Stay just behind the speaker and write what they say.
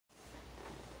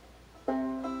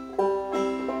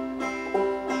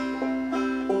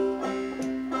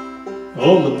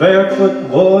Oh, the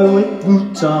barefoot boy with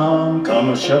boots on come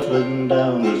a-shuffling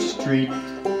down the street.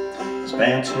 His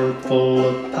pants were full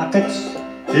of pockets,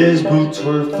 his boots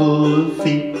were full of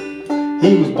feet.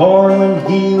 He was born when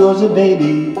he was a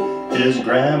baby, his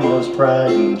grandma's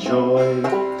pride and joy.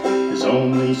 His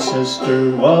only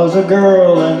sister was a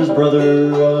girl and his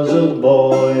brother was a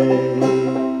boy.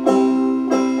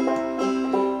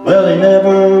 Well, he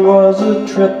never was a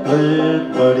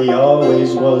triplet, but he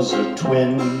always was a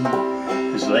twin.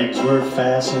 His legs were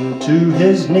fastened to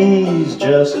his knees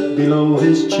just below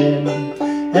his chin,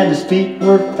 and his feet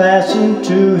were fastened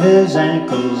to his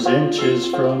ankles inches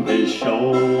from his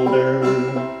shoulder.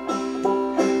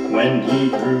 When he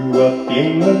grew up,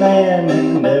 became a man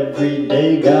and every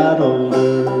day got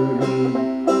older.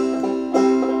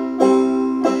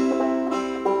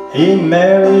 He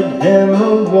married him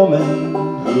a woman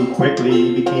who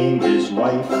quickly became his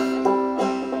wife.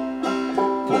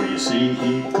 For you see,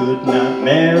 he could not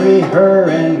marry her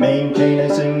and maintain a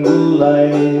single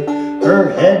life.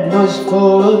 Her head was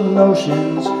full of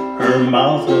notions, her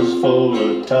mouth was full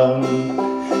of tongue.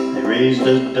 They raised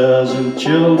a dozen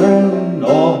children,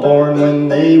 all born when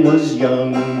they was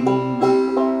young.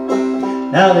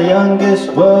 Now the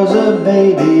youngest was a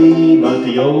baby, but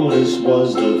the oldest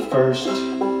was the first.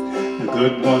 The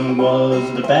good one was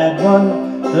the bad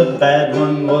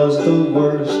one was the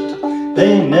worst.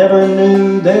 They never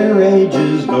knew their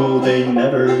ages, no, they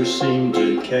never seemed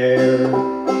to care.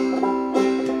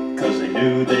 'Cause they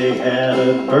knew they had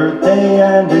a birthday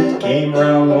and it came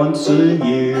round once a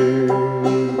year.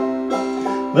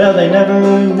 Well, they never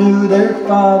knew their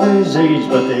father's age,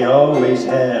 but they always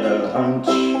had a hunch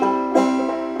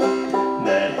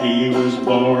that he was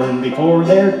born before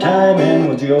their time and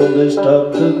was the oldest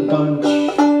of the bunch.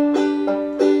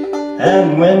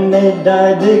 And when they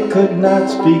died, they could not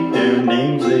speak their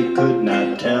names, they could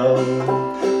not tell.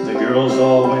 The girls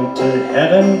all went to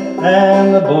heaven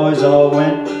and the boys all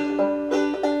went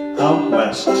out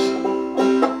west.